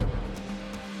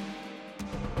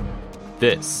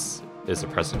This is a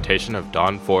presentation of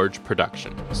Dawn Forge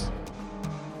Productions.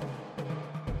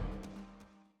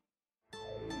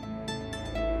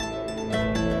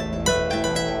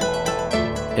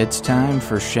 It's time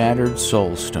for Shattered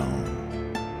Soulstone,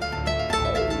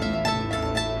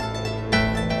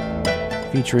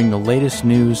 featuring the latest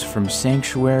news from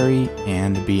Sanctuary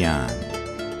and beyond.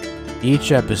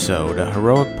 Each episode, a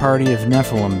heroic party of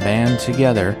Nephilim band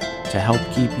together to help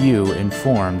keep you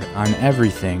informed on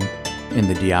everything in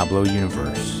the Diablo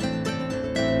universe.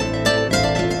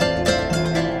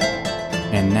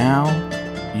 And now,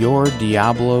 your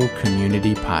Diablo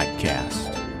Community Podcast.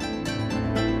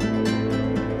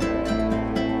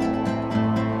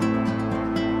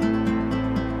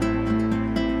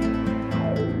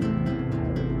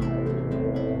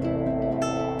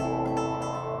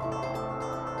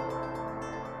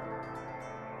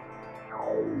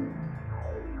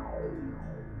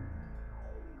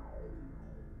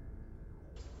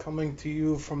 Coming to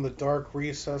you from the dark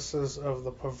recesses of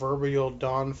the proverbial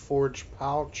Dawn Forge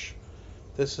pouch,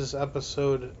 this is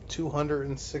episode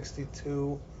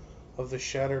 262 of the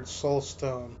Shattered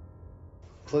Soulstone.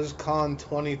 BlizzCon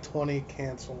 2020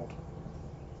 canceled.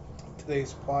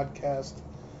 Today's podcast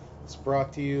is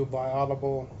brought to you by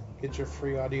Audible. Get your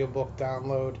free audiobook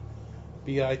download,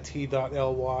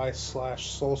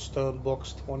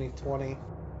 bit.ly/soulstonebooks2020.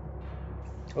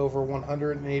 Over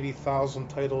 180,000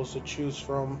 titles to choose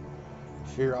from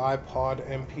for your iPod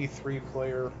MP3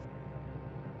 player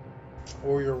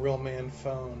or your Realman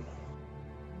phone.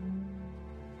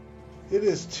 It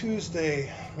is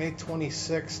Tuesday, May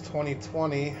 26,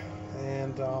 2020,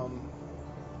 and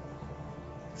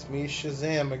it's me,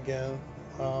 Shazam, again.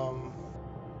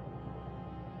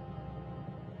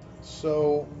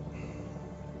 So,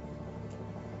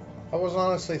 I was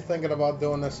honestly thinking about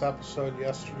doing this episode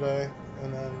yesterday.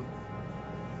 And then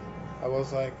I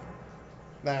was like,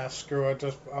 nah, screw it.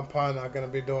 I'm probably not going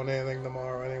to be doing anything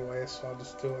tomorrow anyway, so I'll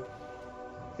just do it,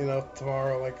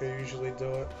 tomorrow like I usually do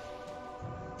it.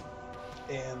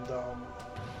 And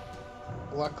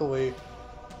luckily,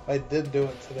 I did do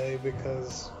it today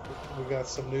because we got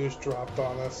some news dropped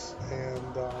on us.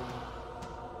 And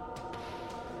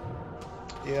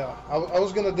yeah, I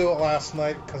was going to do it last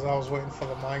night because I was waiting for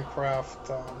the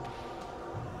Minecraft...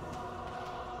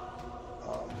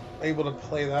 able to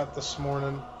play that this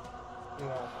morning,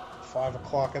 5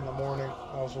 o'clock in the morning.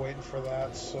 I was waiting for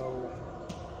that, so,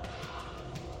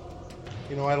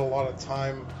 I had a lot of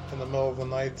time in the middle of the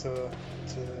night to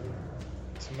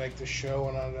make the show,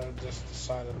 and I just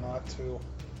decided not to.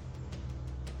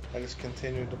 I just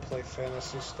continued to play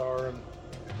Phantasy Star and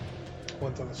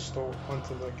went to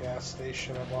the gas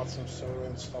station. I bought some soda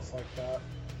and stuff like that.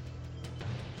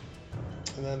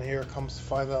 And then here comes to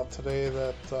find out today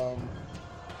that,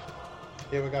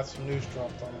 we got some news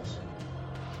dropped on us.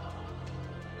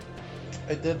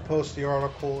 I did post the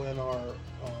article in our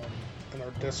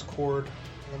Discord,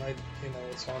 and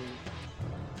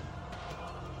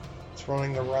it's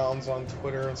running the rounds on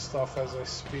Twitter and stuff as I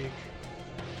speak.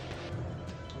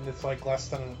 And it's like less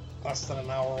than an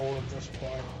hour old at this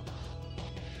point.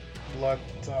 But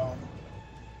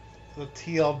the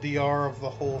TLDR of the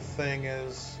whole thing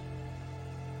is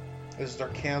they're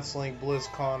canceling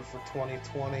BlizzCon for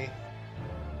 2020.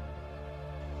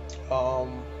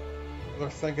 They're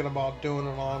thinking about doing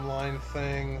an online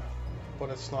thing, but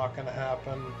it's not going to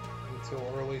happen until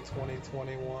early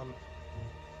 2021.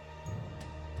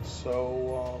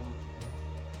 So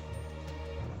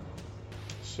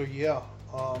yeah.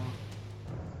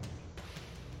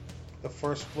 The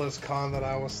first BlizzCon that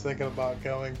I was thinking about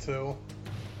going to,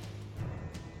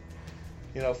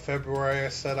 February, I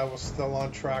said I was still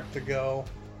on track to go.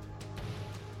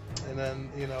 And then,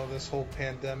 this whole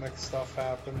pandemic stuff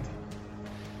happened.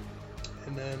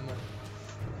 And then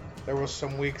there was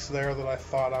some weeks there that I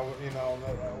thought that I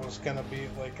was going to be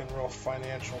like in real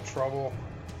financial trouble.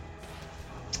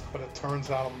 But it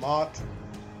turns out I'm not.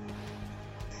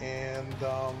 And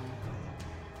I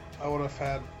would have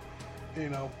had,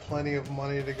 plenty of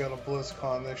money to go to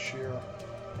BlizzCon this year.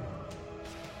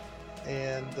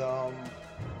 And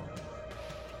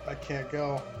I can't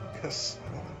go because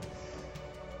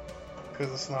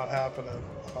it's not happening.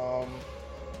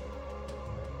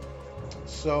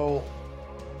 So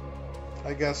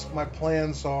I guess my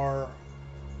plans are,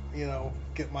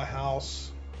 get my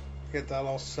house, get that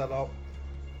all set up,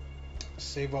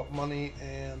 save up money,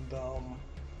 and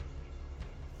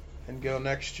go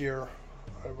next year.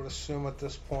 I would assume at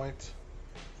this point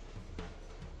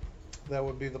that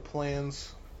would be the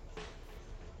plans.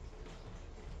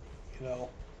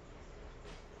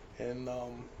 in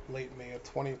late May of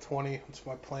 2020. It's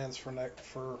my plans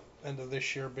for end of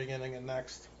this year, beginning of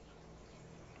next.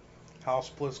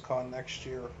 House BlizzCon next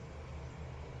year.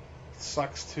 It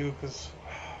sucks too, because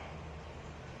I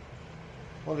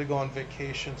wanted to go on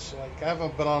vacation. So like, I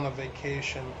haven't been on a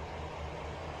vacation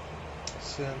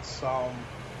since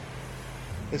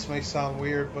this may sound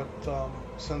weird, but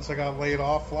since I got laid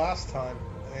off last time,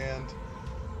 and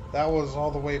that was all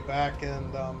the way back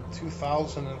in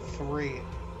 2003.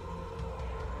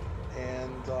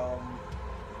 And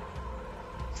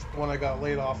when I got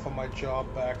laid off on my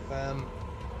job back then,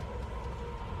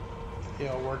 you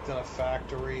know, worked in a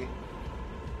factory,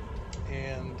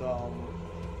 and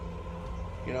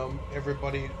you know,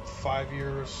 everybody 5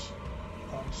 years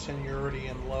seniority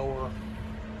and lower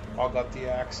all got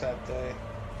the axe that day.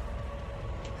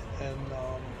 And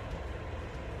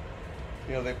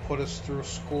you know, they put us through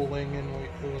schooling, and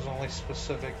it was only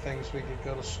specific things we could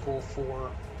go to school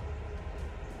for.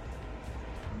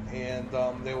 And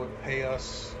they would pay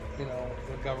us, you know,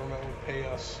 the government would pay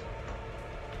us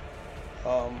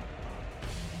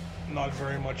not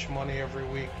very much money every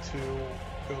week to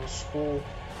go to school.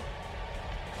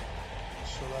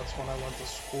 So that's when I went to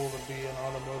school to be an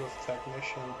automotive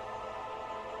technician.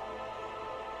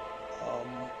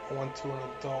 I went to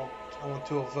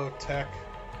a VOTech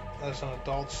as an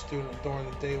adult student during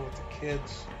the day with the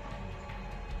kids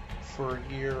for a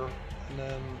year, and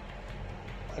then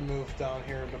I moved down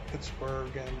here to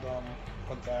Pittsburgh and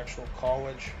went to actual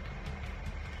college.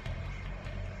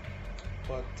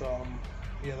 But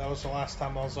yeah, that was the last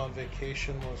time I was on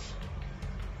vacation, was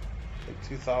like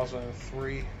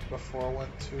 2003, before I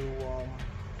went to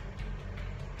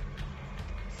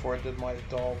before I did my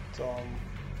adult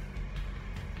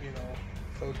you know,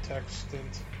 VOTech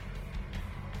stint.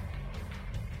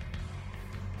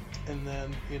 And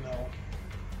then, you know,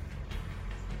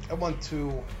 I went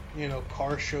to, you know,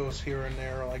 car shows here and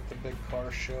there, like the big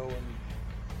car show in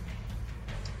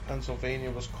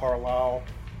Pennsylvania was Carlisle.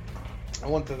 I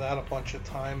went to that a bunch of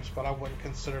times, but I wouldn't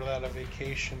consider that a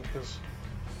vacation, because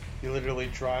you literally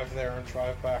drive there and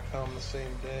drive back home the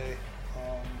same day.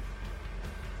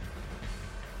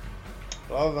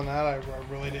 But other than that, I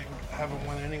really haven't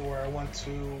went anywhere. I went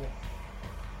to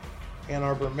Ann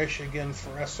Arbor, Michigan for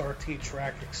SRT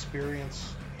track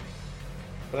experience,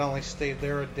 but I only stayed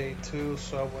there a day too,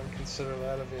 so I wouldn't consider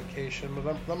that a vacation.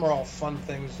 But them are all fun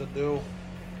things to do,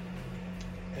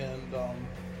 and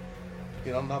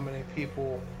you know, not many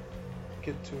people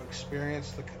get to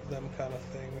experience them kind of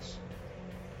things,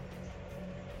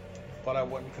 but I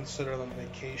wouldn't consider them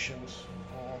vacations.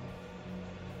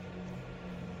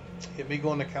 Me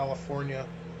going to California,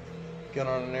 get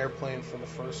on an airplane for the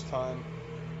first time,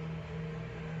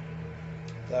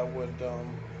 that would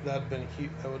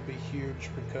be huge,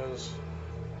 because,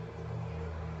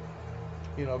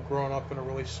 you know, growing up in a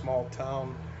really small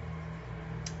town,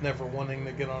 never wanting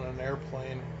to get on an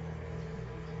airplane,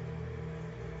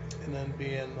 and then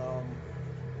being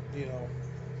you know,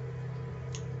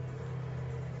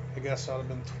 I guess I'd have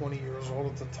been 20 years old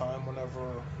at the time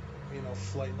whenever, you know,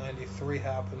 Flight 93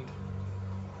 happened,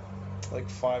 like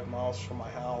 5 miles from my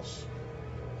house.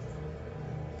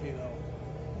 You know,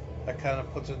 that kind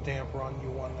of puts a damper on you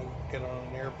wanting to get on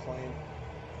an airplane.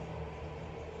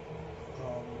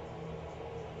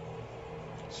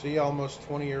 So yeah, almost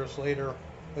 20 years later,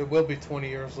 it will be 20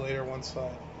 years later once I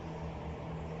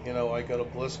go to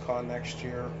BlizzCon next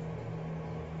year,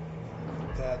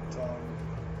 that,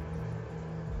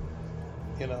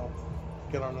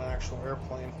 get on an actual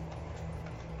airplane.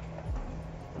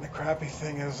 And the crappy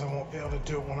thing is, I won't be able to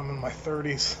do it when I'm in my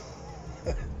 30s.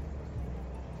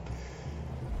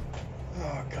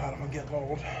 Oh God, I'm getting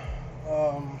old.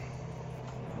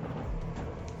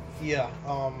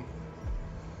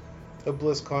 The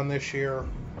BlizzCon this year,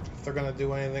 if they're gonna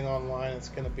do anything online, it's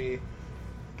gonna be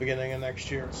beginning of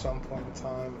next year at some point in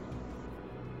time.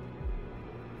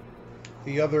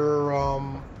 The other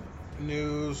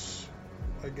news,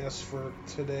 I guess, for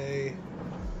today,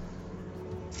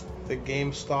 the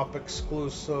GameStop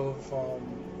exclusive,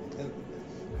 and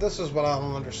this is what I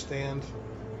don't understand.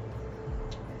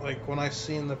 Like, when I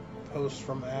seen the post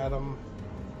from Adam,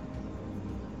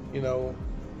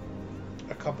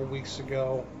 a couple weeks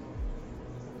ago,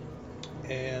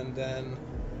 and then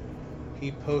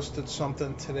he posted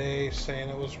something today saying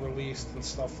it was released and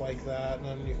stuff like that, and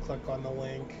then you click on the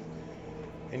link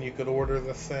and you could order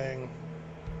the thing,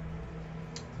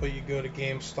 but you go to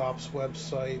GameStop's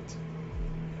website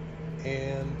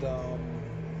and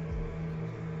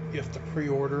you have to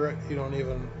pre-order it. You don't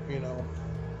even,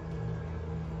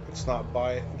 it's not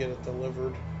buy it and get it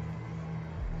delivered.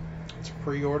 it's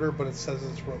pre-order, but it says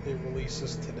it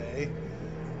releases today,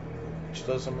 which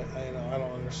doesn't, I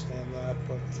don't understand that,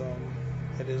 but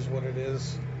it is what it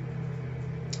is.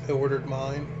 I ordered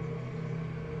mine.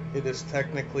 It is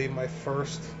technically my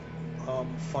first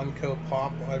Funko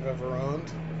Pop I've ever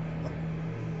owned.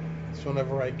 So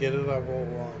whenever I get it, I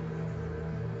will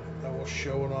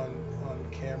show it on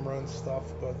camera and stuff.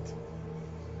 But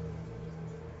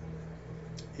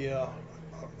yeah,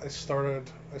 I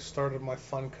started my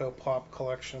Funko Pop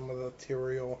collection with a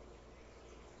Tyrael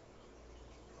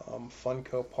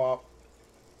Funko Pop.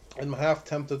 I'm half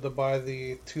tempted to buy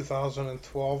the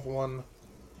 2012 one,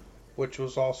 which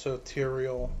was also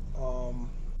Tyrael.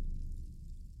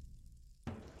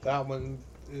 That one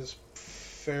is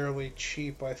fairly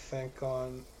cheap, I think,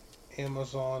 on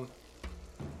Amazon.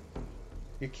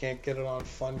 You can't get it on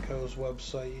Funko's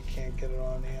website. You can't get it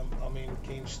on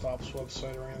GameStop's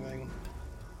website or anything.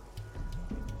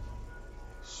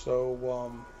 So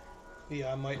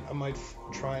yeah, I might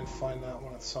try and find that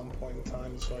one at some point in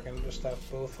time, so I can just have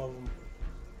both of them.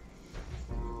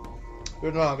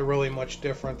 They're not really much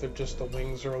different. They're just the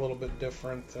wings are a little bit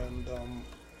different, and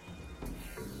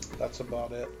that's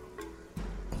about it.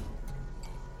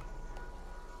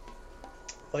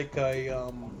 Like I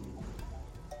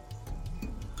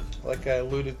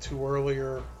alluded to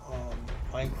earlier,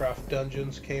 Minecraft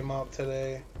Dungeons came out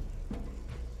today.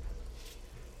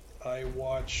 I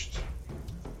watched,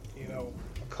 a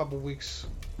couple weeks,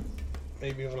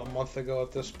 maybe even a month ago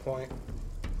at this point,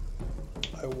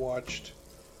 I watched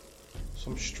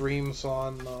some streams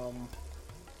on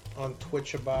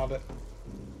Twitch about it.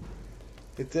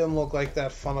 It didn't look like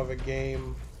that fun of a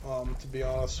game, to be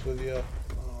honest with you.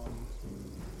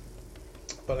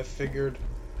 But I figured,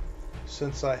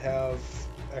 since I have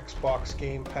Xbox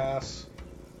Game Pass,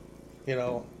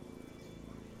 I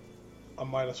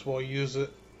might as well use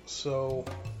it. So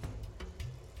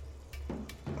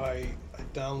I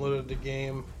downloaded the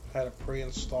game, had it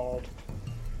pre-installed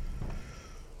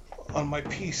on my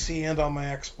PC and on my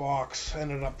Xbox.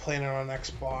 Ended up playing it on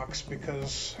Xbox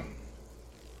because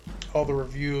all the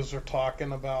reviews are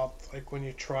talking about, like, when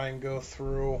you try and go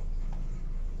through,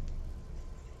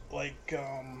 like,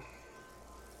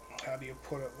 how do you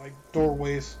put it, like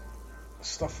doorways,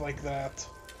 stuff like that,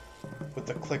 with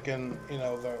the clicking,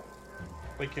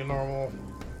 like your normal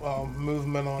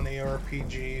movement on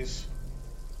ARPGs,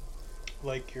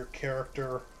 like your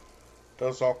character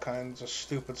does all kinds of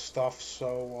stupid stuff.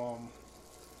 So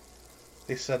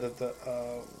they said that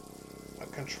a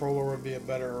controller would be a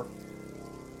better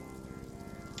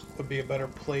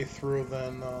playthrough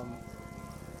than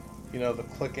the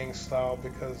clicking style,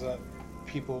 because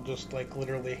people just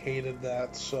literally hated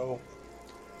that. So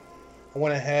I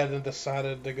went ahead and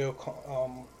decided to go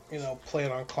play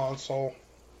it on console.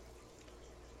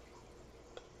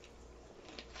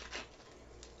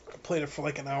 I played it for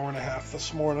like an hour and a half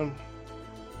this morning.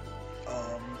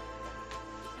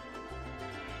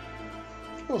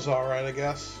 It was alright, I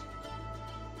guess.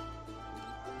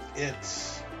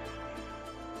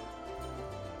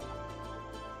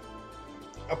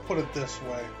 I'll put it this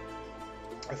way.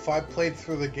 If I played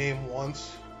through the game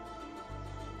once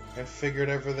and figured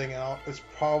everything out, it's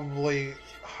probably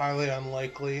highly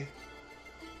unlikely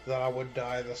that I would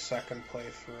die the second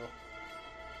playthrough.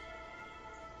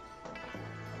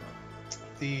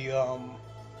 The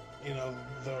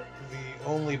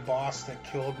only boss that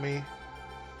killed me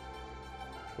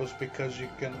was because you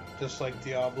can, just like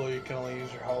Diablo, you can only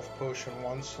use your health potion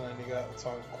once, and then it's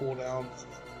on cooldown.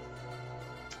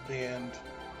 And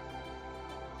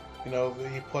the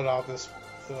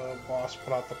boss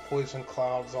put out the poison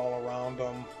clouds all around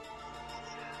him,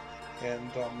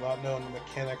 and not knowing the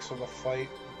mechanics of the fight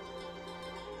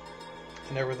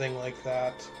and everything like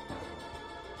that,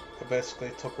 I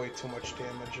basically took way too much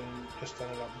damage and just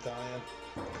ended up dying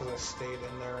because I stayed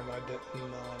in there and I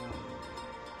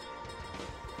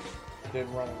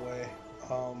didn't run away.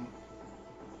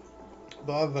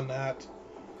 But other than that,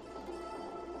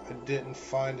 I didn't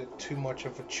find it too much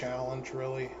of a challenge,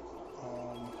 really.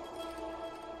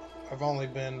 I've only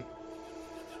been,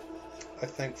 I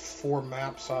think, 4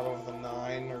 maps out of the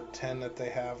 9 or 10 that they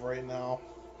have right now.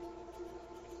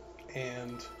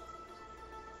 And,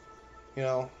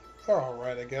 they're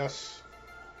alright, I guess.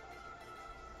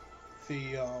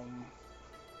 I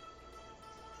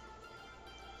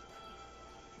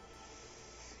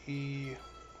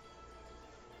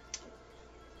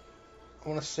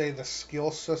want to say the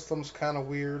skill system's kind of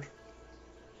weird,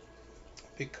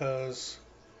 because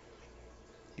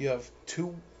you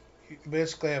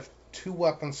basically have 2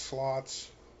 weapon slots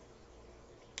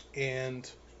and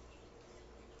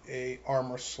a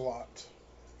armor slot.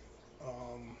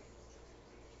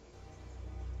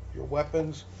 your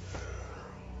weapons.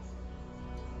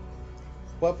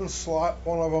 Weapon slot,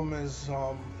 one of them is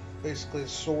basically a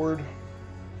sword.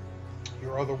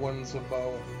 Your other one's a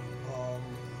bow.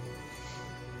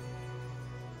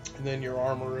 And then your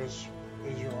armor is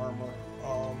your armor.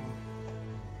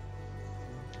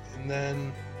 And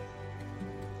then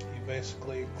you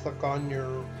basically click on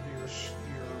your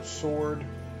sword,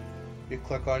 you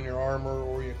click on your armor,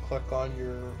 or you click on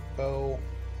your bow,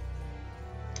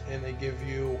 and they give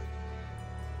you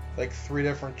like 3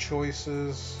 different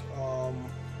choices.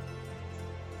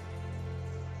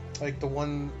 Like the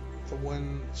one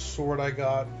sword I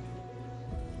got,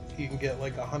 you can get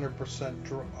like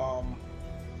 100%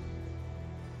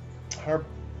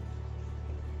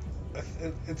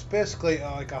 it's basically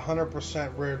like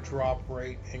 100% rare drop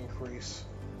rate increase,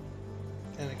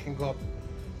 and it can go up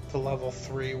to level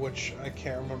 3, which I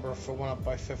can't remember if it went up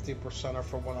by 50% or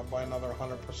if it went up by another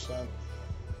 100%.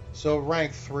 So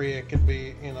rank 3, it could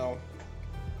be,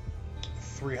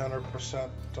 300%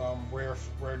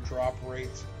 rare drop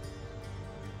rate.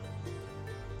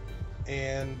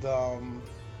 And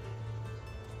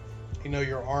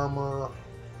your armor,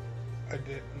 I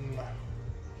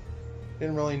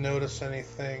didn't really notice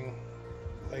anything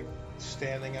like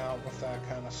standing out with that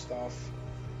kind of stuff.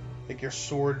 Like your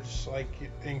swords, like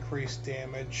increased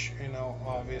damage,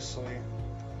 obviously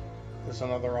is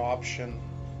another option.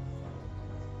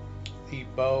 The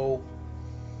bow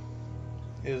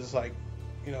is like,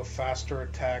 faster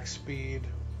attack speed,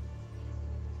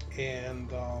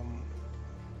 and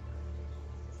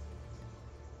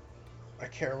I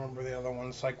can't remember the other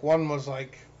ones. Like one was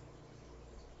like,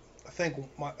 I think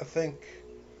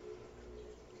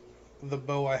the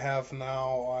bow I have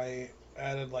now, I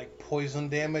added like poison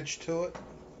damage to it,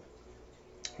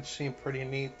 which seemed pretty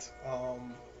neat.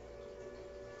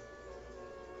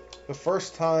 The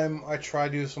first time I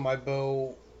tried using my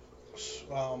bow,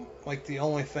 like the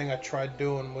only thing I tried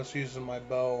doing was using my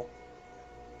bow.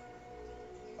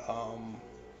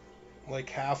 Like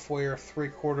halfway or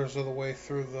 3/4 of the way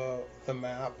through the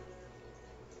map,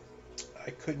 I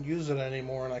couldn't use it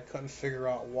anymore, and I couldn't figure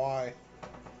out why.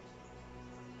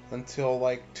 Until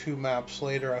like 2 maps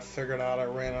later, I figured out I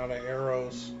ran out of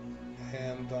arrows,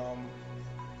 and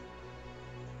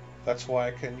that's why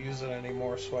I couldn't use it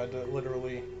anymore. So I had to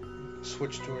literally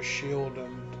switch to a shield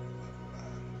and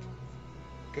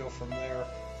go from there.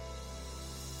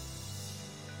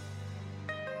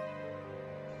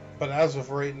 But as of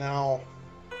right now,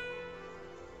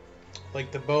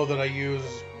 like the bow that I use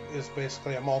is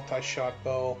basically a multi-shot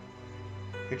bow.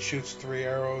 It shoots 3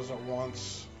 arrows at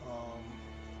once.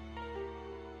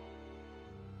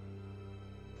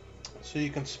 So you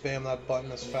can spam that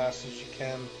button as fast as you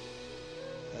can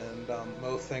and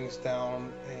mow things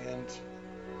down, and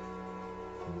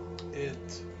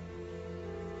it,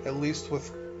 at least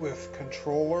with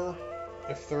controller,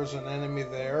 if there's an enemy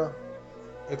there,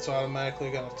 it's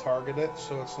automatically going to target it,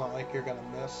 so it's not like you're going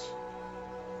to miss.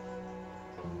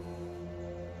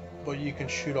 But you can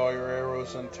shoot all your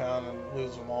arrows in town and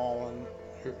lose them all, and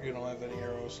you don't have any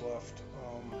arrows left.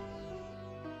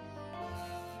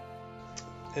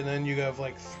 And then you have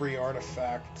like 3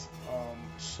 artifact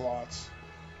slots.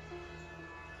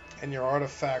 And your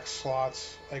artifact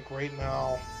slots, like right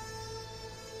now,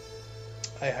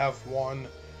 I have 1,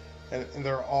 and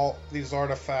they're all, these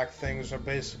artifact things are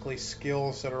basically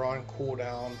skills that are on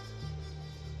cooldown,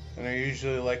 and they're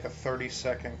usually like a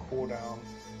 30-second cooldown.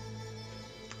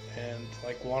 And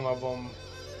like one of them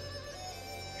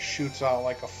shoots out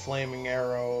like a flaming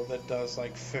arrow that does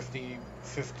like 50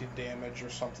 damage or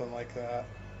something like that.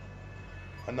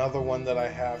 Another one that I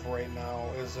have right now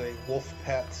is a wolf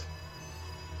pet.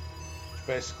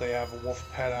 Basically I have a wolf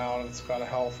pet out, it's got a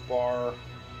health bar,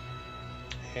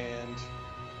 and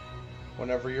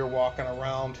whenever you're walking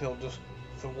around,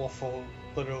 the wolf will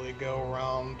literally go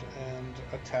around and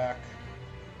attack,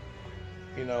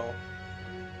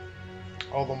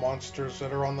 all the monsters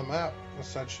that are on the map,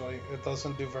 essentially. It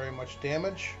doesn't do very much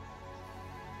damage,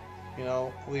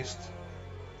 at least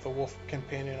the wolf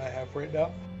companion I have right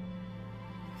now.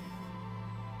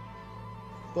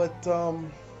 But,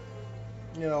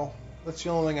 that's the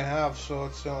only thing I have, so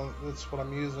that's what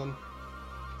I'm using.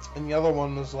 And the other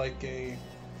one is like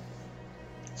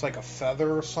it's like a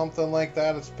feather or something like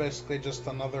that. It's basically just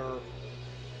another,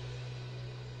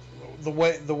 the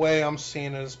way I'm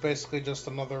seeing it is basically just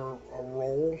another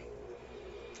roll,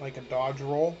 like a dodge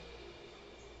roll.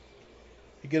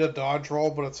 You get a dodge roll,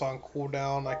 but it's on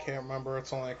cooldown. I can't remember,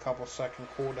 it's only a couple second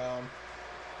cooldown.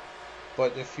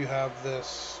 But if you have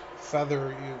this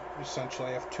feather, you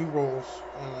essentially have 2 rolls,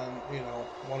 and then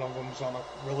one of them's on a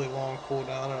really long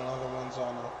cooldown and another one's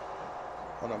on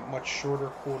on a much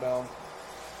shorter cooldown.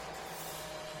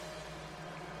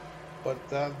 But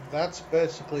that's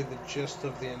basically the gist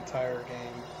of the entire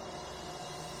game.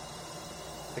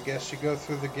 I guess you go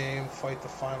through the game, fight the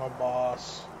final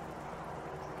boss.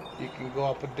 You can go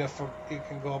up a different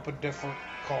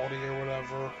difficulty or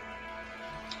whatever.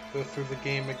 Go through the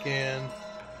game again,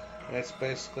 and it's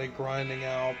basically grinding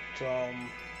out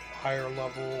higher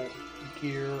level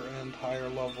gear and higher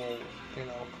level,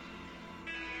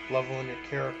 leveling your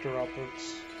character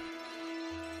upwards.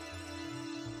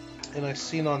 And I've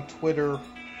seen on Twitter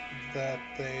that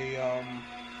they,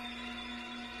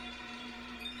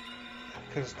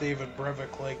 because David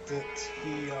Brevik liked it,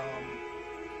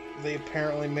 they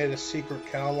apparently made a secret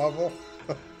cow level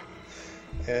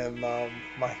in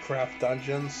Minecraft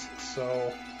Dungeons,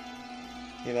 so,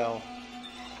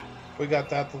 we got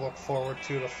that to look forward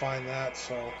to find that,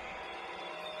 so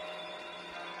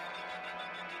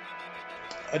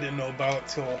I didn't know about it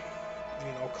till,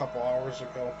 a couple hours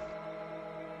ago.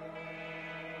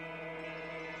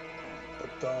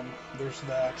 But, there's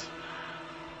that.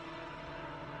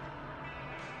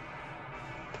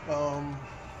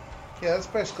 Yeah, that's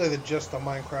basically the gist of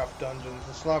Minecraft Dungeons.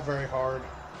 It's not very hard.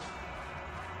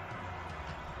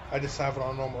 I just have it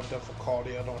on normal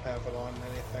difficulty. I don't have it on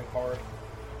anything hard.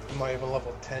 I'm not even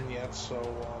level 10 yet, so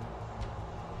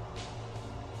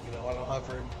I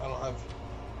don't have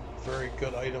very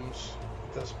good items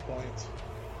at this point.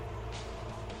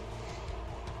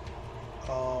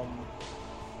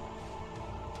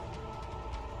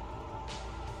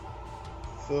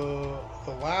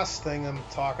 The last thing I'm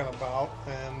talking about,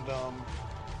 and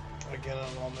again,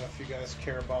 I don't know if you guys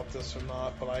care about this or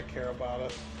not, but I care about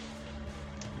it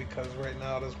because right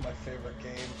now it is my favorite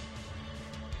game.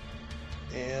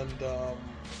 And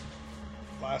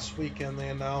last weekend they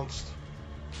announced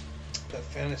that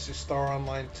Phantasy Star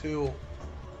Online 2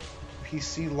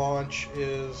 PC launch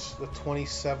is the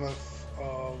 27th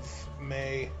of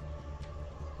May,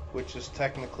 which is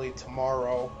technically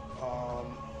tomorrow.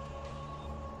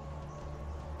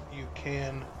 You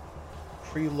can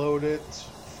preload it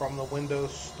from the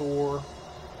Windows Store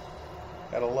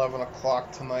at 11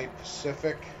 o'clock tonight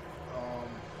Pacific.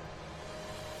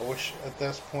 I wish at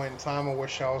this point in time, I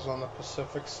wish I was on the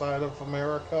Pacific side of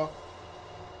America,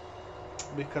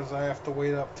 because I have to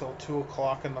wait up till 2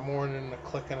 o'clock in the morning to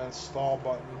click an install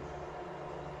button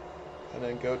and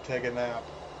then go take a nap.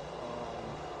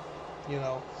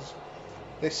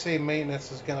 They say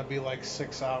maintenance is going to be like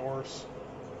 6 hours.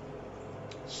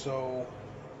 So,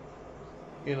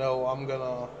 I'm going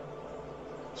to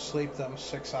sleep them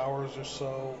 6 hours or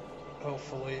so,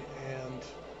 hopefully, and,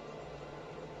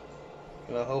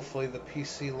 hopefully the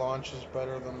PC launch is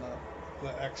better than the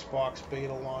Xbox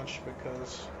beta launch,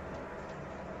 because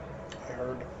I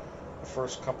heard the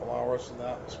first couple hours of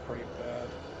that was pretty bad.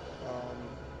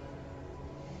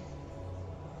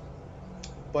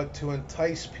 But to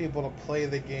entice people to play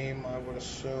the game, I would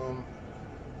assume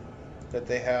that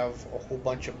they have a whole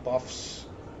bunch of buffs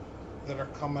that are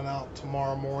coming out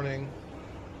tomorrow morning,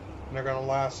 and they're going to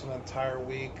last an entire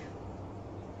week.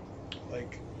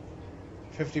 Like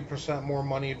 50% more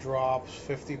money drops,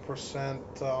 50%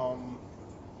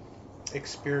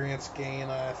 experience gain,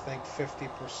 I think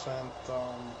 50%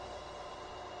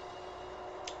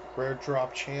 rare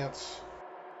drop chance.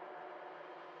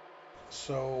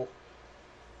 So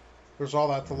there's all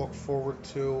that to look forward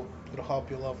to. It'll help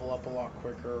you level up a lot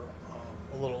quicker,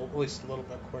 at least a little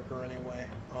bit quicker anyway.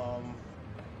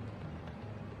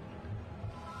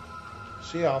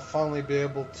 So yeah, I'll finally be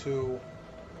able to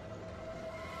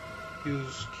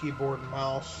use keyboard and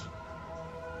mouse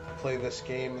to play this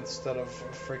game instead of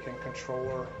a freaking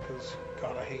controller, because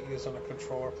God, I hate using a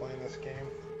controller playing this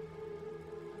game.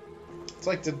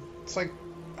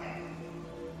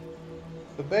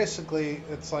 But basically,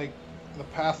 it's like the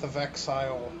Path of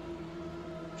Exile,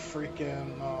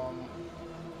 freaking,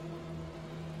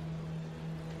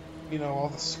 all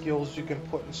the skills you can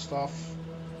put in stuff,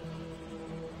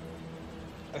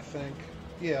 I think.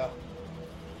 Yeah.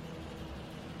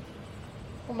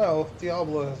 Well, no,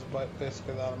 Diablo has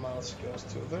basically that amount of skills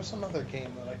too. There's another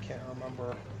game that I can't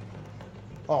remember.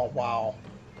 Oh, WoW.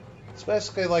 It's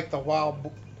basically like the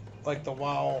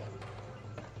WoW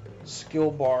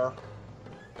skill bar,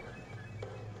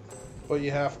 but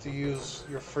you have to use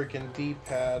your freaking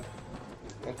D-pad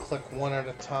and click one at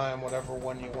a time, whatever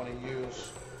one you want to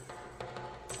use.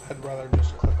 I'd rather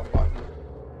just click a button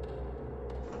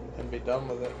and be done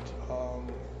with it.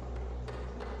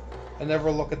 I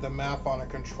never look at the map on a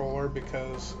controller,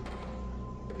 because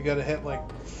you gotta hit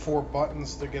like 4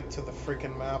 buttons to get to the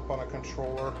freaking map on a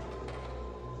controller.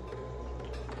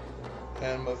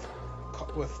 And with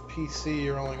with PC,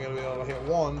 you're only going to be able to hit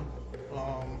one.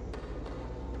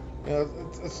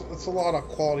 It's a lot of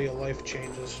quality of life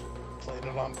changes playing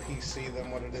it on PC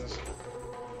than what it is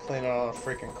playing it on a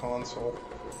freaking console.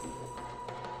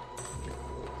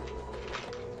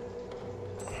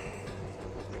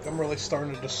 Like, I'm really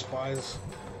starting to despise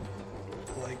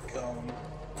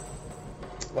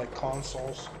like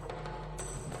consoles.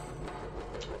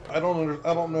 I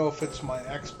don't know if it's my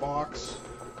Xbox.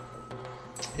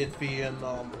 It being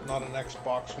not an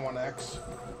Xbox One X,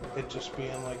 it just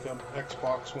being like an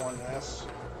Xbox One S.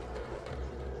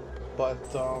 But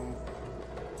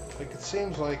like, it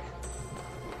seems like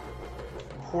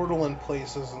portaling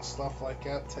places and stuff like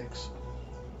that takes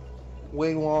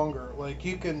way longer. Like,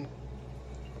 you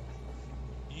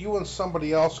and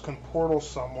somebody else can portal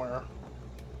somewhere,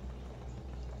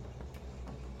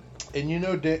 and you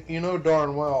know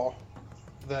darn well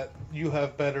that you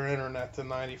have better internet than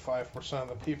 95% of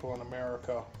the people in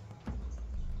America.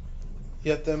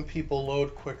 Yet them people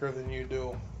load quicker than you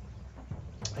do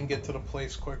and get to the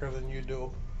place quicker than you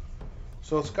do.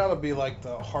 So it's got to be like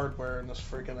the hardware in this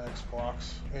freaking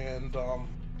Xbox. And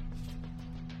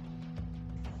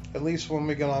at least when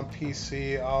we get on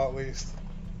PC, I'll at least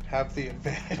have the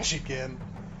advantage again,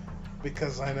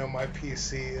 because I know my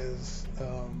PC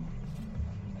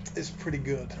is pretty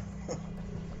good.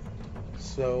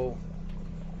 So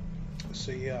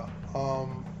yeah.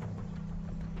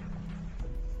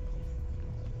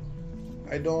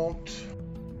 I don't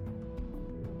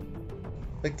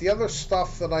like the other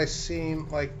stuff that I seen,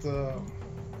 like the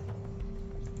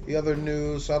other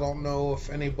news. I don't know if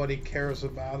anybody cares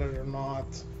about it or not.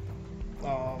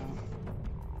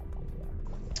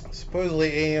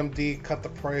 Supposedly AMD cut the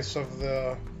price of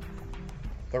the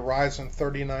Ryzen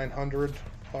 3900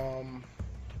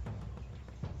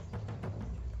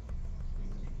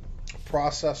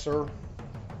 processor.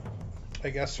 I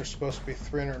guess they're supposed to be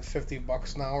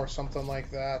 $350 now or something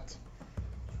like that.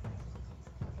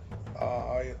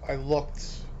 I looked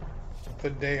the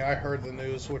day I heard the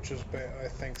news, which was I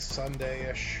think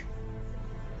Sunday-ish,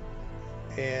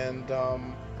 and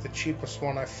the cheapest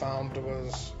one I found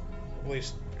was, at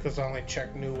least because I only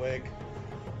checked Newegg,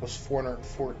 was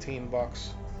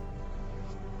 $414.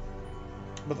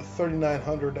 But the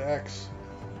 3900X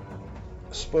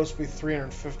is supposed to be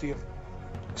 $350 at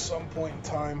some point in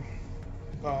time.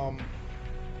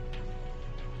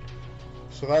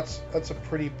 So that's a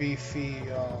pretty beefy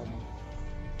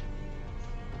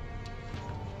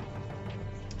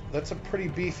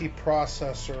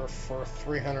processor for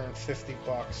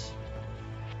 $350.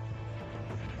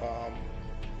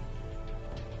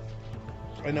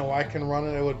 I know I can run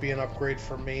it. It would be an upgrade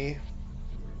for me.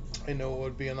 I know it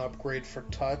would be an upgrade for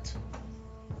Tut.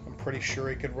 I'm pretty sure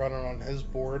he could run it on his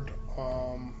board.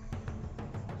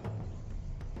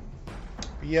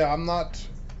 Yeah, I'm not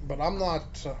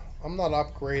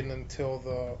upgrading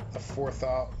until the fourth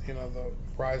out, the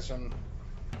Ryzen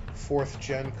 4th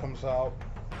gen comes out,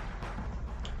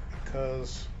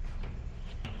 because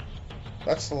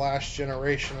that's the last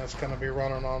generation that's going to be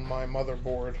running on my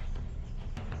motherboard.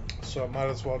 So I might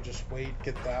as well just wait,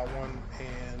 get that one,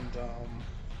 and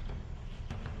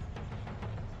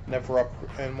never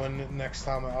upgrade. And when next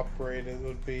time I upgrade, it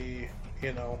would be,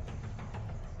 when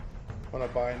I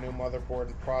buy a new motherboard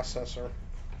and processor.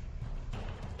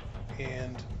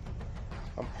 And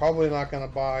I'm probably not going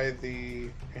to buy the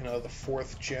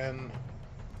 4th gen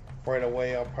right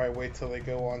away. I'll probably wait till they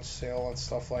go on sale and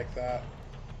stuff like that,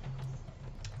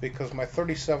 because my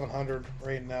 3700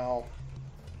 right now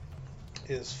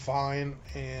is fine,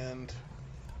 and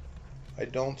I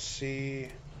don't see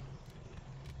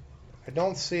it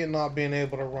not being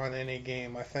able to run any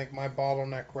game. I think my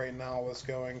bottleneck right now is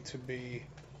going to be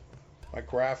my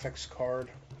graphics card,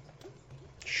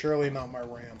 surely not my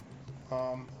RAM.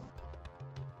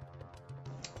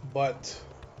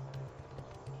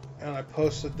 And I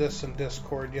posted this in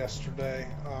Discord yesterday.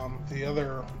 The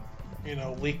other,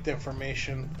 leaked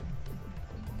information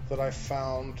that I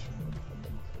found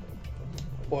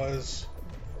was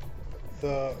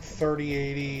the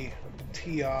 3080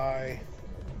 Ti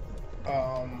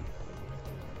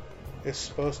is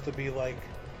supposed to be like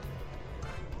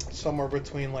somewhere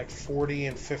between like 40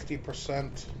 and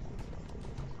 50%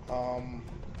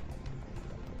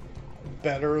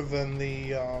 better than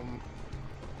the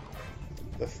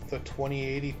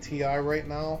 2080 Ti right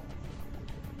now,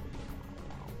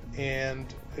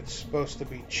 and it's supposed to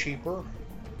be cheaper.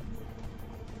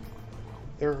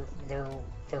 They're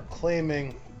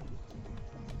claiming,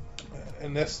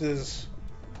 and this is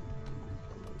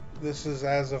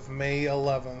as of May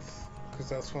 11th, because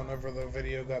that's whenever the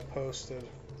video got posted.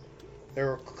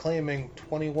 They're claiming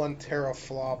 21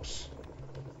 teraflops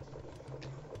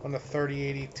on the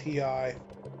 3080 Ti.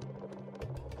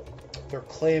 They're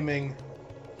claiming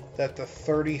that the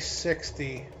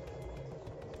 3060,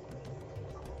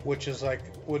 which is like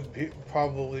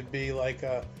probably be like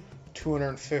a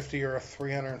 $250 or a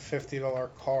 $350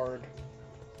 card,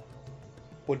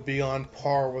 would be on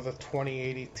par with a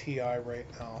 2080 Ti right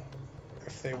now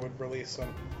if they would release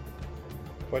them.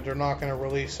 But they're not going to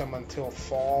release them until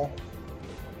fall,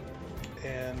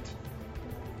 and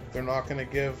they're not going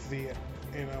to give the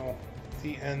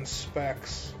end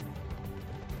specs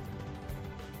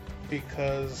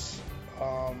because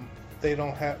they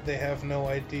have no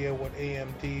idea what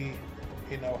AMD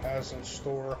has in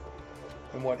store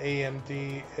and what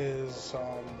AMD is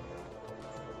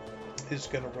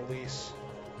going to release,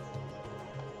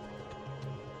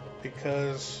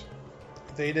 because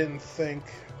they didn't think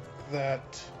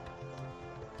that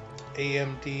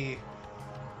AMD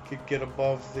could get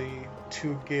above the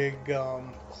 2 gig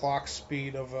clock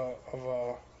speed of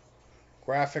a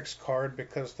graphics card,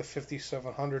 because the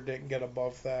 5700 didn't get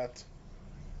above that.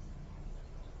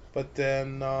 But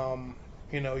then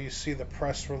you see the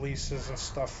press releases and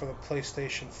stuff for the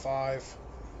PlayStation 5,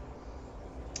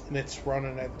 and it's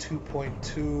running at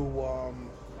 2.2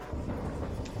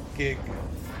 gig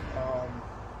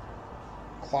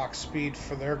clock speed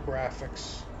for their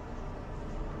graphics,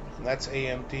 and that's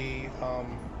AMD.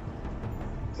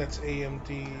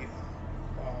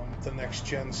 The next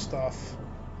gen stuff.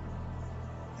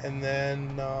 And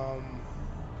then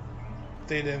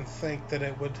they didn't think that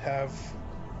it would have.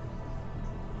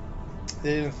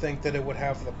 They didn't think that it would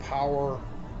have the power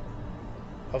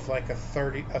of like a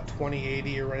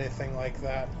 2080 or anything like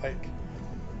that. Like,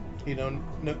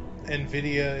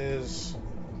 Nvidia is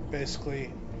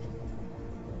basically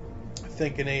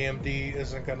thinking AMD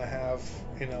isn't going to have,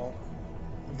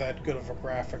 that good of a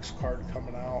graphics card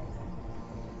coming out.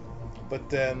 But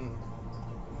then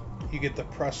you get the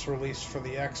press release for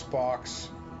the Xbox,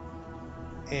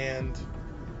 and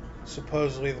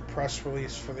supposedly the press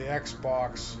release for the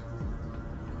Xbox,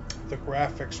 the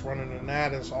graphics running in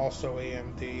that is also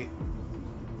AMD,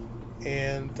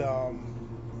 and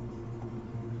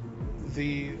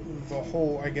the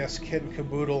whole, I guess, kit and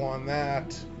caboodle on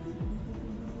that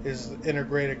is the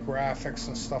integrated graphics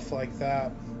and stuff like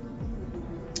that.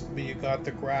 But you got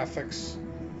the graphics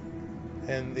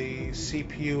and the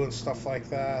CPU and stuff like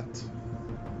that,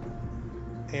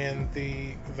 and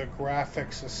the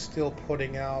graphics is still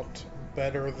putting out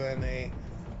better than a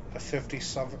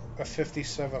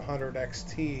 5700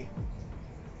 XT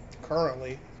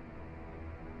currently.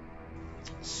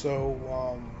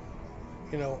 So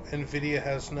Nvidia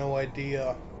has no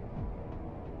idea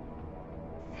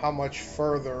how much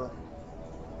further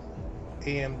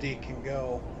AMD can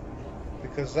go,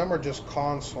 because them are just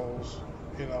consoles.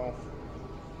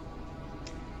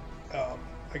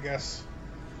 I guess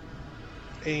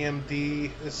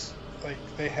AMD is like,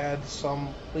 they had some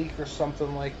leak or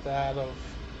something like that of,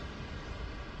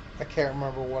 I can't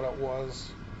remember what it was,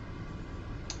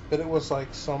 but it was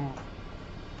like some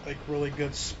like really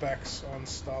good specs on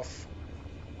stuff,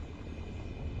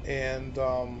 and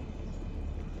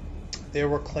they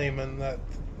were claiming that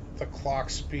the clock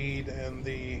speed and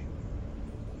the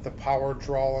power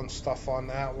draw and stuff on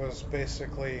that was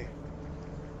basically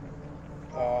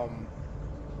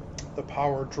the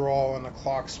power draw and the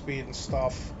clock speed and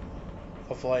stuff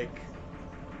of like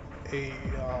a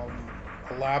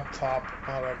laptop,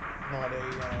 not a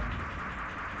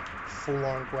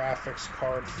full-on graphics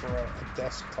card for a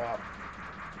desktop.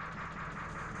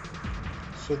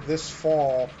 So this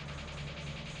fall,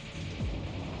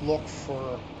 look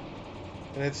for,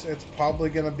 and it's probably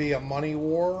going to be a money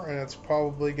war, and it's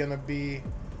probably going to be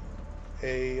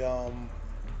a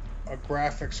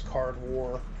graphics card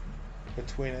war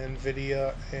between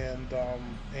Nvidia and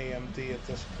AMD at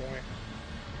this point.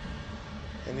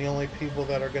 And the only people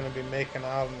that are going to be making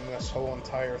out in this whole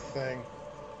entire thing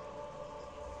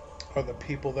are the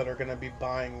people that are going to be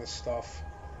buying this stuff.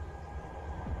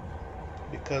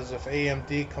 Because if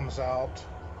AMD comes out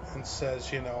and says,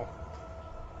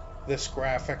 this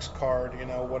graphics card,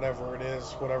 whatever it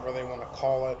is, whatever they want to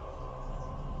call it,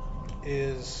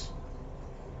 is,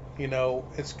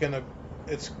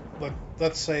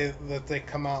 let's say that they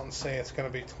come out and say it's going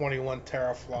to be 21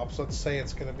 teraflops. Let's say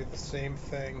it's going to be the same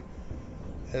thing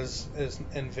as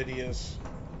Nvidia's,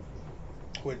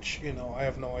 which, I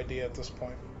have no idea at this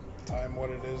point in time what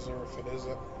it is or if it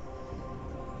isn't.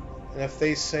 And if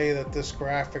they say that this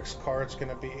graphics card's going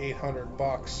to be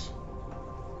 $800,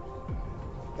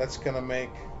 that's going to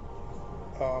make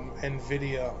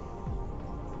Nvidia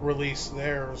release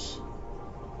theirs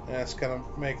and it's gonna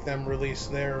make them release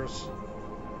theirs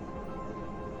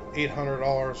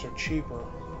 $800 or cheaper.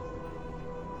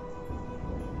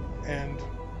 And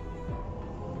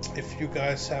if you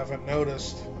guys haven't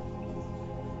noticed,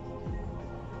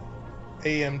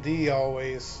 AMD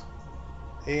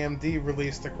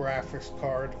released a graphics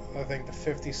card, I think the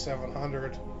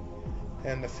 5700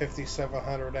 and the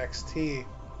 5700 XT.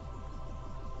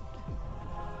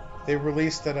 They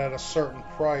released it at a certain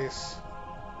price.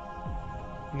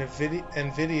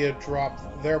 Nvidia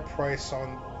dropped their price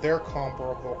on their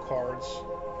comparable cards,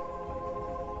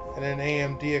 and then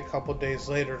AMD a couple days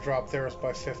later dropped theirs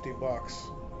by $50.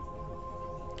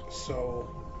 So,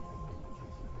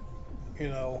 you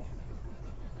know,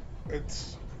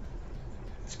 it's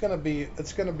gonna be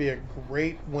a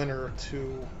great winter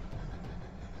to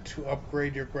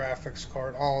upgrade your graphics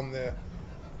card. All in the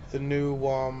new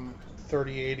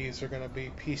 3080s are gonna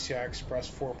be PCI Express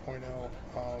 4.0.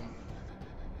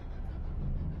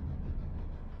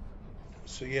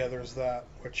 So yeah, there's that,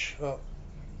 which at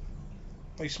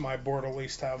least my board will at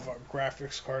least have a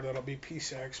graphics card that'll be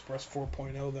PCI Express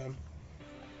 4.0 then.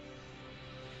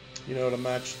 You know, to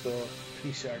match the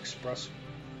PCI Express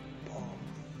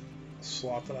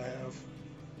slot that I have.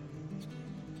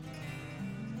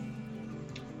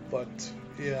 But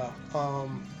yeah,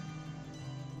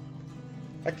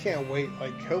 I can't wait.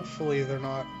 Like, hopefully they're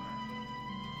not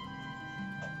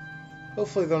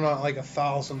like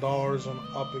 $1,000 and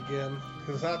up again,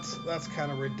 because that's kind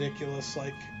of ridiculous.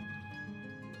 Like,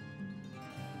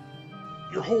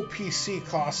 your whole PC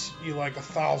costs you like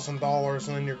 $1,000,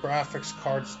 and then your graphics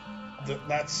cards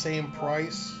that same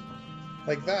price.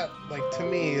 Like, that, like, to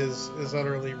me is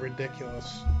utterly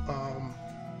ridiculous.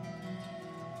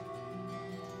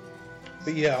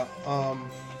 But yeah,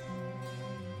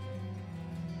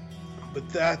 but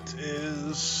that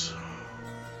is,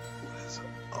 what is it?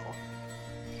 Oh,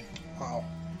 wow.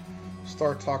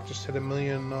 Star Talk just hit 1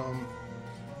 million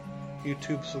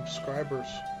YouTube subscribers.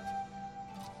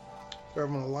 They're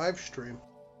having a live stream.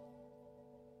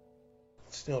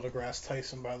 It's Neil deGrasse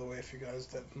Tyson, by the way, if you guys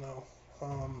didn't know.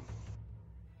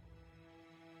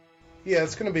 Yeah,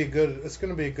 it's gonna be a good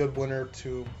winter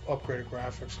to upgrade a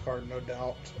graphics card, no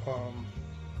doubt.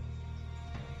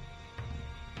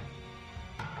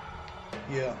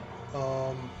 Yeah.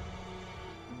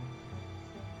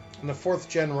 And the 4th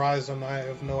gen Ryzen, I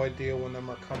have no idea when them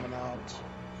are coming out.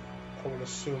 I would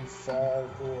assume fall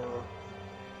or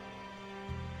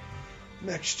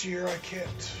next year. I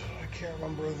can't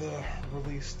remember the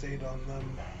release date on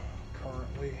them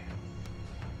currently.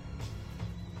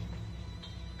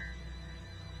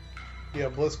 Yeah,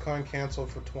 BlizzCon canceled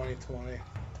for 2020.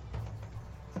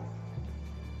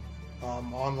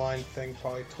 Online thing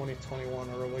probably 2021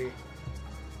 early.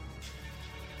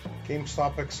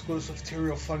 GameStop exclusive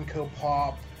Tyrael Funko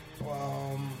Pop.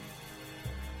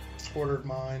 Ordered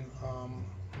mine.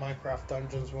 Minecraft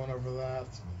Dungeons, went over that.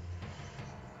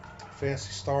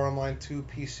 Phantasy Star Online 2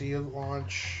 PC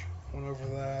launch, went over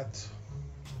that.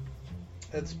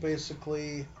 That's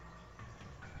basically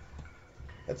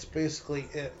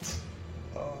it.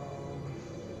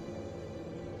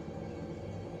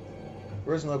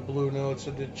 There is no Blue Notes.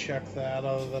 I did check that,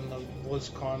 other than the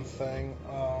BlizzCon thing.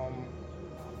 I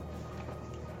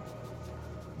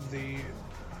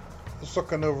was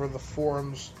looking over the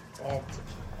forums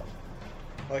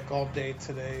all day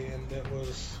today, and it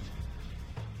was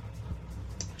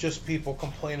just people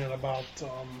complaining about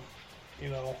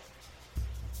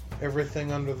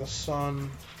everything under the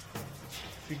sun.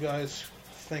 If you guys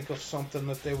think of something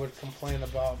that they would complain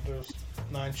about, there's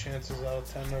 9 chances out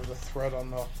of 10 there's a thread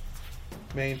on the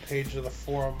main page of the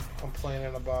forum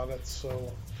complaining about it.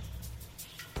 So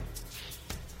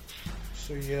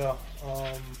yeah,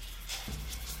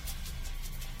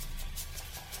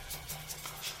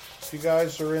 if you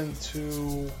guys are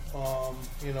into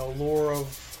lore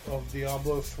of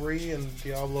Diablo 3 and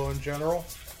Diablo in general,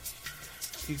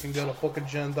 you can go to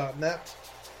bookofgen.net.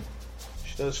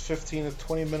 She does 15 to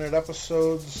 20 minute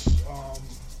episodes,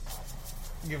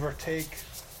 give or take,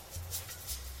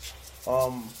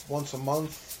 once a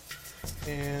month,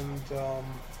 and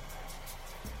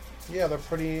yeah, they're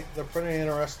pretty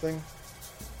interesting.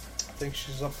 I think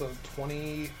she's up to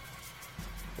 20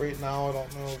 right now. I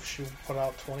don't know if she put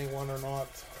out 21 or not.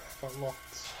 I haven't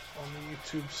looked on the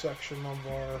YouTube section of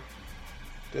our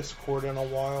Discord in a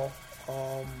while.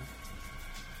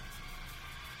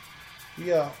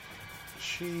 Yeah,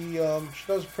 she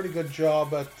does a pretty good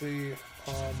job at the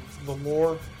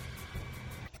lore.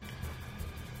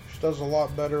 She does a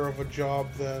lot better of a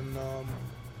job than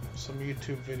some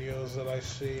YouTube videos that I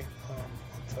see. I'll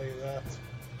tell you that.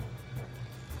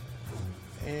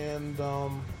 And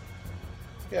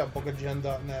Yeah,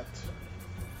 bookagen.net.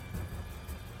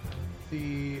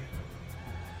 The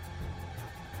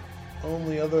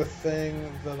only other thing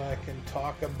that I can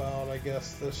talk about, I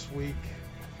guess, this week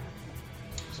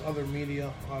is other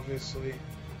media, obviously.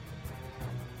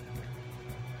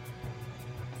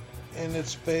 And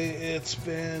it's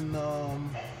been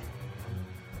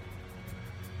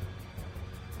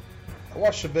I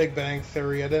watched The Big Bang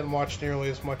Theory. I didn't watch nearly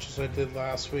as much as I did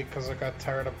last week because I got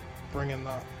tired of bringing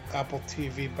the Apple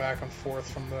TV back and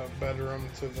forth from the bedroom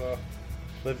to the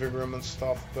living room and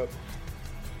stuff, but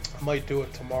I might do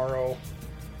it tomorrow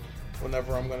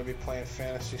whenever I'm going to be playing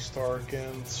Phantasy Star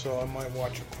again, so I might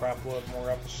watch a crap load more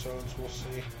episodes. We'll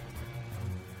see.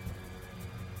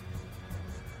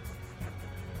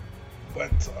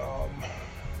 But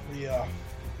yeah,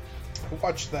 I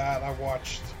watched that. I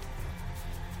watched,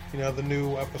 the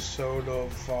new episode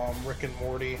of Rick and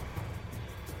Morty.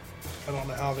 I don't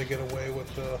know how they get away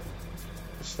with the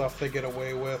stuff they get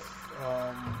away with.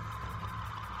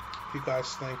 If you guys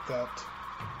think that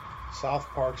South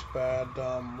Park's bad,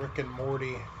 Rick and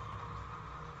Morty,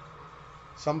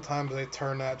 sometimes they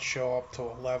turn that show up to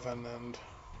 11, and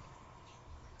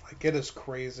like, it is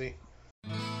crazy.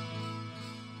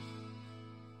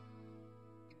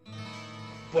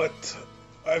 But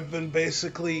I've been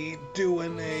basically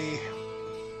doing a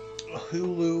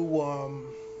Hulu,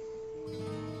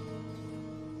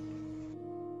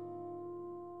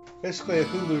 basically a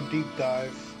Hulu deep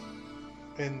dive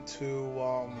into,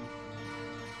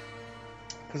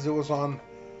 because it was on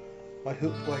my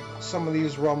like some of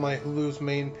these were on my Hulu's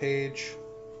main page,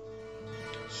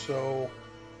 so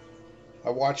I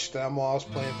watched them while I was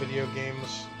playing video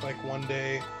games like one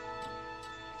day,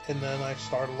 and then I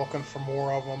started looking for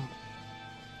more of them,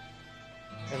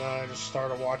 and then I just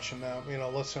started watching them,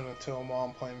 listening to them while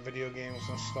I'm playing video games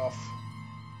and stuff.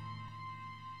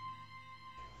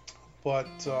 But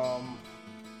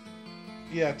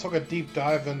yeah, I took a deep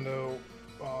dive into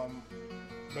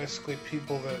basically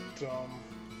people that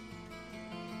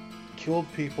killed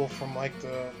people from like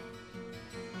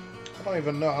I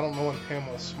don't know when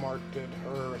Pamela Smart did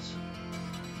hers,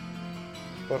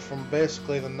 but from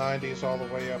basically the 90s all the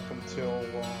way up until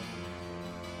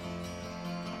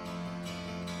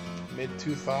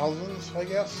mid-2000s, I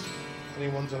guess. Any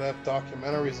ones that have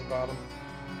documentaries about them.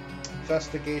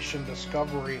 Investigation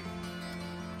Discovery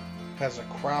has a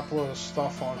crap load of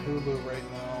stuff on Hulu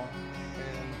right now,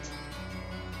 and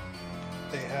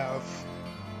they have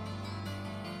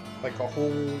like a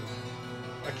whole,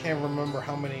 I can't remember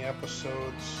how many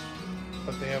episodes,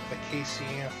 but they have the Casey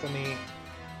Anthony,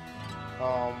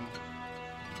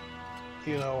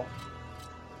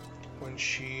 when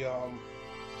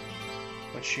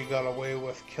she got away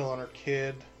with killing her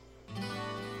kid.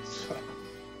 So,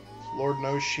 Lord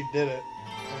knows she did it,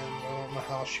 and I don't know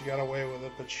how she got away with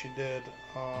it, but she did.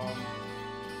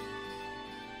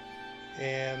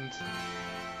 And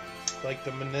like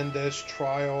the Menendez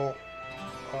trial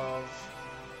of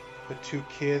the two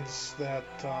kids that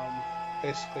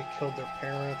basically killed their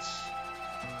parents.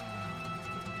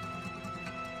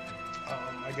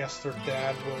 I guess their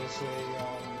dad was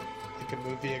a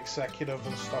movie executive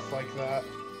and stuff like that,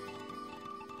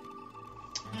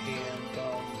 and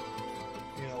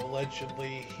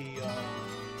allegedly he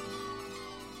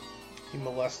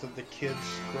molested the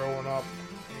kids growing up,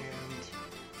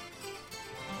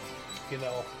 and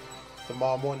the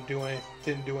mom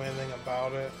didn't do anything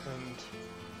about it, and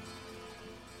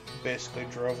basically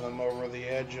drove them over the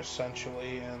edge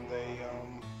essentially, and they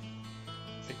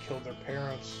killed their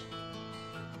parents,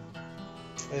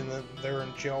 and then they're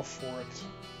in jail for it,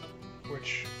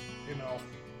 which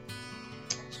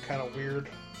it's kind of weird.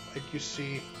 Like, you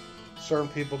see certain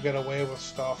people get away with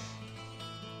stuff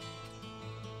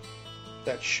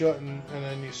that shouldn't, and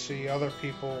then you see other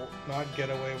people not get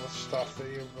away with stuff that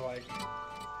you're like,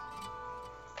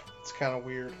 it's kind of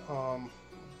weird.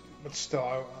 But still,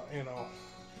 I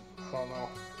don't know.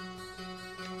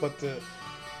 But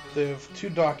they have two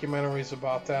documentaries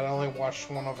about that. I only watched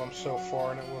one of them so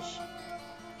far, and it was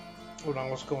when I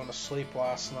was going to sleep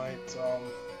last night.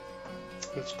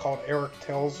 It's called Eric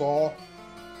Tells All,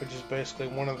 which is basically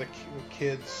one of the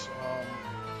kids,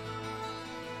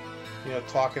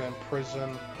 talking in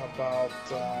prison about,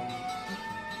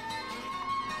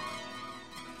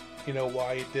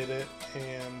 why he did it,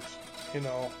 and,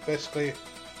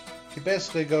 he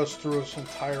basically goes through his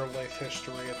entire life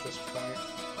history at this point,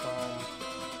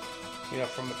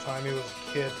 from the time he was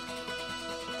a kid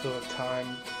to the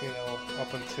time,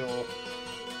 up until,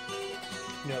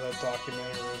 that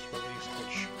documentary was released,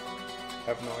 which I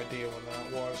have no idea when that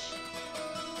was.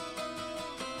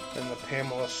 And the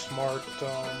Pamela Smart,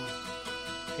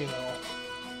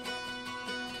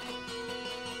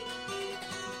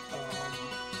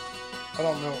 I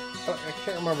don't know. I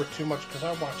can't remember too much because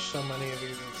I watched so many of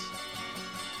these.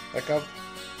 Like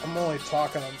I'm only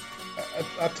talking.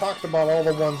 I talked about all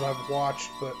the ones I've watched,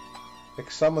 but like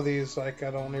some of these, like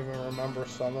I don't even remember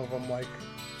some of them, like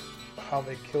how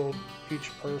they killed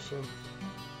each person.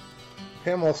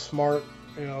 Pamela Smart,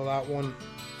 you know, that one,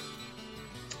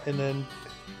 and then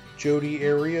Jodi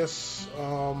Arias,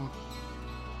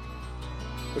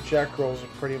 which that girl's a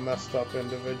pretty messed up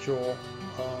individual.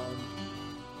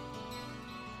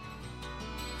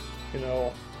 You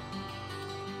know,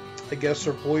 I guess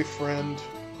her boyfriend,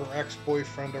 her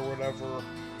ex-boyfriend or whatever,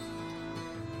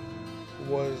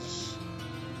 was,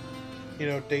 you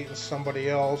know, dating somebody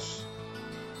else,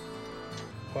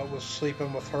 but was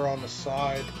sleeping with her on the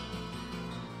side.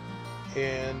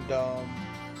 And,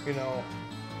 you know,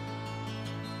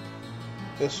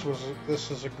 this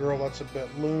is a girl that's a bit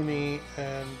loony,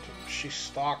 and she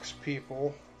stalks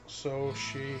people, so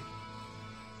she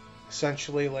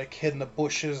essentially like hid in the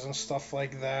bushes and stuff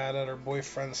like that at her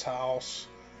boyfriend's house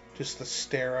just to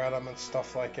stare at him and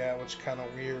stuff like that, which is kind of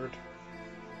weird.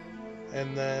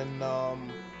 And then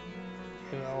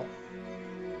you know,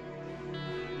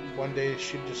 one day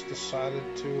she just decided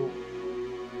to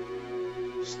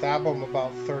stab him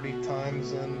about 30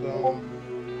 times, and you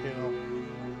know,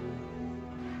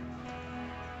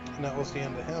 and that was the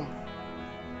end of him.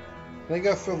 They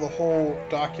go through the whole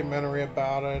documentary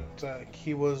about it.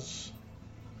 He was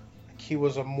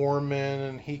a Mormon,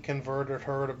 and he converted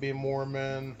her to be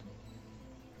Mormon,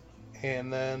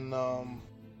 and then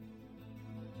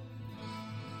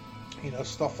you know,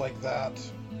 stuff like that.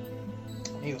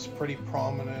 He was pretty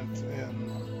prominent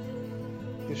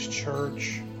in his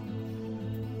church.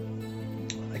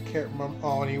 I can't remember.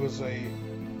 Oh, and he was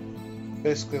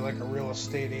basically like a real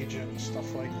estate agent and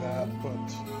stuff like that.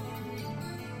 But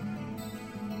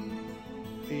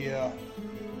yeah,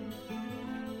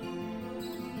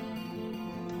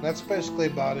 that's basically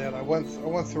about it. I went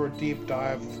through a deep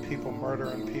dive of people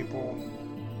murdering people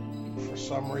for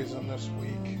some reason this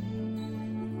week,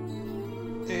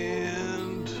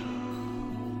 and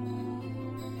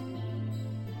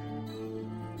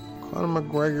Conor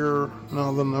McGregor,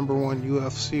 now the #1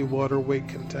 UFC welterweight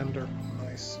contender.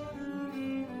 Nice.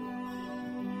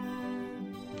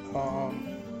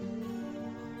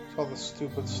 It's all the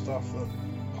stupid stuff that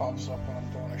pops up when I'm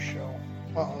doing a show.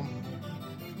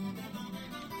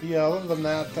 Yeah, other than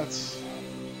that, that's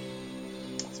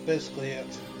basically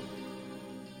it.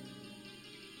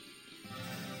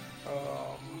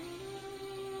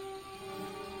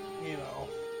 You know,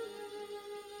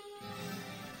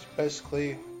 it's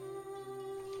basically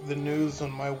the news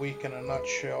and my week in a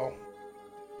nutshell.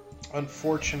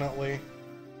 Unfortunately,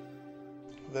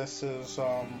 this is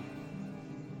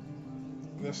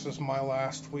my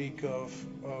last week of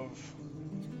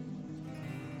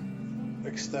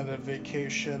extended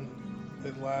vacation.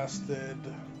 It lasted,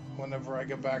 whenever I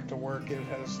get back to work, it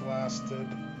has lasted,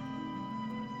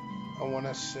 I want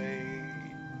to say,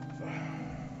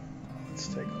 let's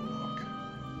take a look.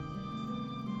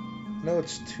 No,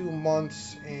 it's 2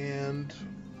 months and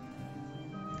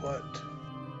what?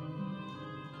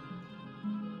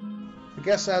 I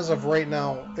guess as of right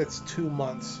now, it's 2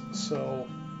 months. So,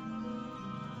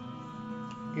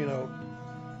 you know,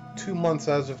 2 months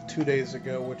as of 2 days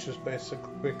ago, which is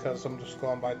basically because I'm just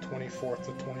going by 24th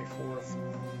to 24th.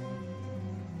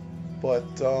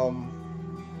 But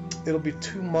it'll be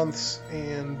 2 months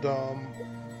and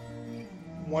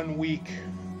 1 week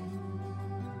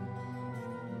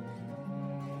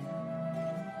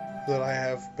that I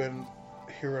have been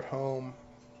here at home,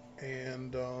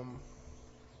 and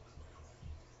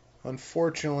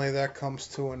unfortunately that comes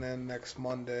to an end next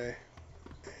Monday,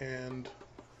 and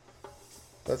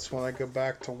that's when I go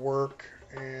back to work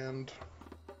and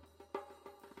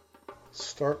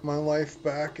start my life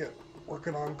back at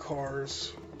working on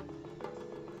cars.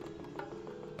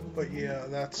 But yeah,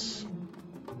 it's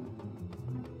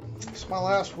my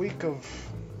last week of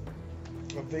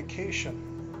vacation.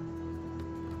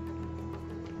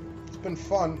 It's been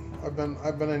fun. I've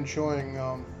been enjoying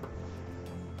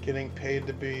getting paid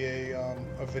to be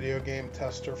a video game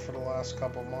tester for the last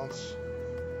couple months.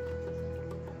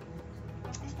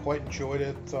 I've quite enjoyed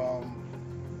it. I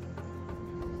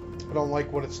don't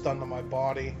like what it's done to my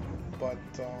body, but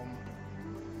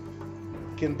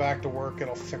getting back to work,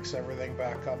 it'll fix everything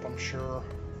back up, I'm sure.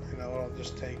 You know, it'll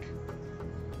just take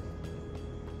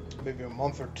maybe a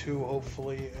month or two,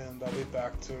 hopefully, and I'll be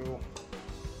back to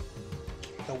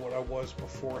what I was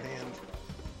beforehand.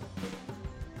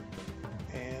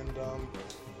 And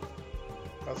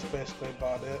that's basically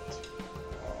about it.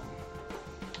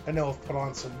 I know I've put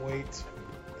on some weight,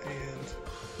 and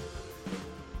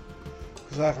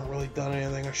because I haven't really done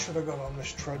anything. I should have got on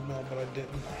this treadmill, but I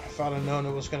didn't. If I'd have known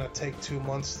it was going to take 2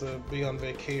 months to be on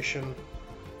vacation,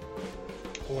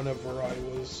 whenever I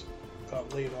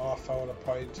got laid off, I would have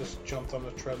probably just jumped on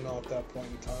the treadmill at that point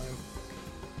in time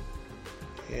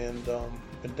and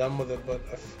been done with it. But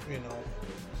if,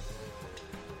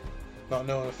 not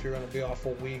knowing if you're going to be off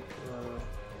a week or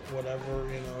whatever,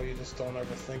 you just don't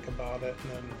ever think about it,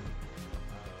 and then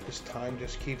this time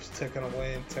just keeps ticking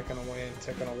away and ticking away and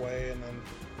ticking away, and then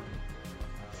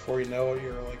before you know it,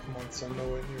 you're like months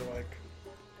into it, and you're like,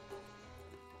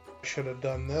 I should have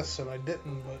done this, and I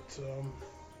didn't. But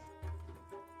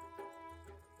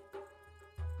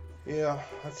yeah,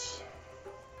 it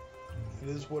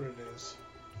is what it is.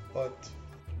 But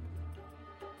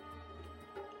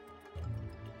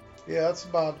yeah, that's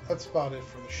about it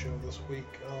for the show this week.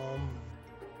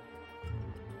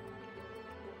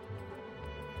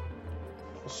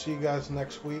 We'll see you guys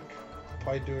next week.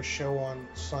 Probably do a show on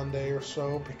Sunday or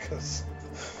so, because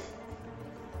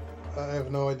I have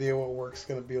no idea what work's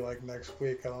going to be like next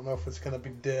week. I don't know if it's going to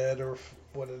be dead or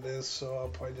what it is, so I'll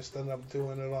probably just end up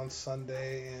doing it on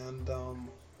Sunday and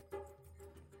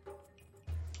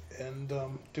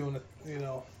doing it,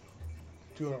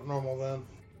 doing it normal then.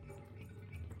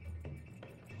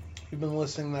 You've been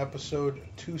listening to episode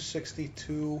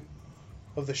 262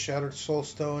 of the Shattered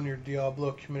Soulstone, your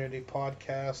Diablo community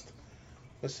podcast.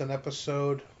 It's an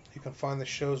episode. You can find the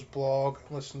show's blog,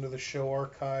 listen to the show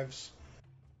archives,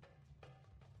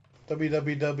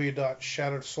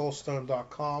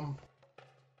 www.shatteredsoulstone.com.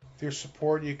 With your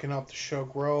support, you can help the show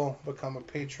grow. Become a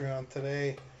Patreon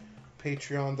today,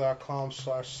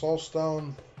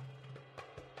 patreon.com/soulstone.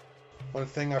 One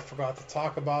thing I forgot to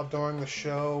talk about during the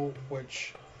show,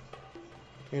 which,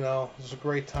 is a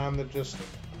great time to just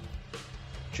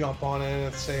jump on in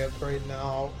and say it right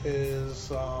now, is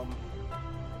I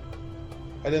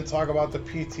didn't talk about the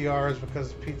PTRs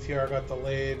because the PTR got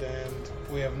delayed and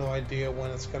we have no idea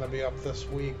when it's going to be up this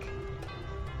week.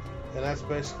 And that's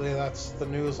the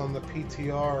news on the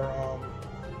PTR.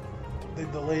 They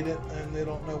delayed it and they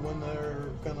don't know when they're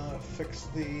going to fix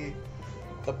the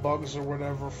bugs or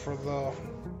whatever for the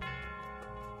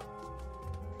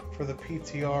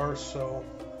PTR, so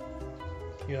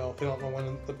they don't know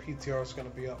when the PTR is going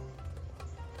to be up.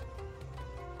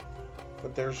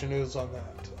 But there's your news on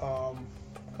that.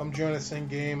 Come join us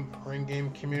in-game or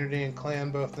in-game community and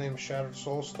clan, both named Shattered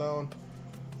Soulstone.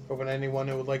 Open to anyone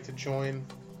who would like to join.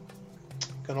 You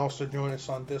can also join us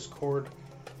on Discord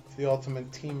for the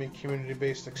ultimate team and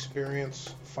community-based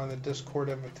experience. Find the Discord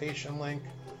invitation link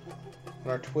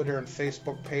on our Twitter and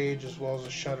Facebook page, as well as the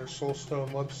Shattered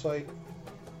Soulstone website.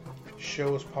 The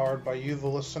show is powered by you, the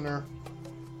listener.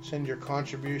 Send your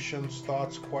contributions,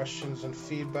 thoughts, questions, and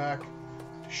feedback to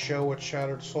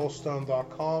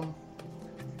show@shatteredsoulstone.com.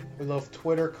 We love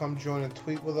Twitter. Come join and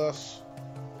tweet with us.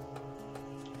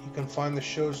 You can find the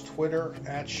show's Twitter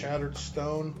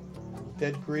 @ShatteredStone,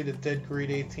 Deadgreed at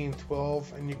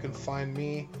Deadgreed1812, and you can find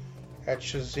me at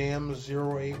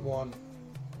Shazam081.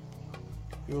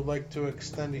 We would like to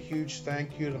extend a huge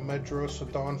thank you to Medrosa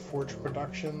Dawnforge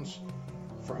Productions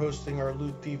for hosting our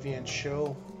Loot Deviant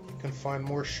show. You can find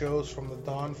more shows from the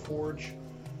Dawnforge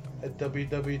at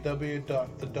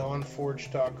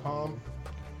www.thedawnforge.com.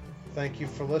 Thank you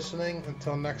for listening.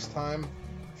 Until next time,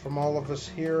 from all of us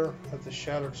here at the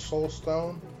Shattered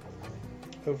Soulstone,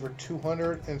 over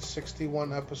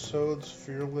 261 episodes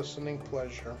for your listening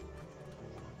pleasure.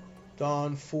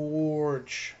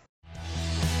 Dawnforge.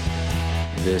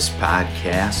 This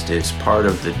podcast is part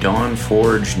of the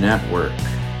Dawnforge Network.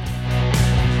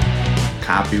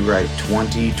 Copyright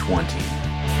 2020.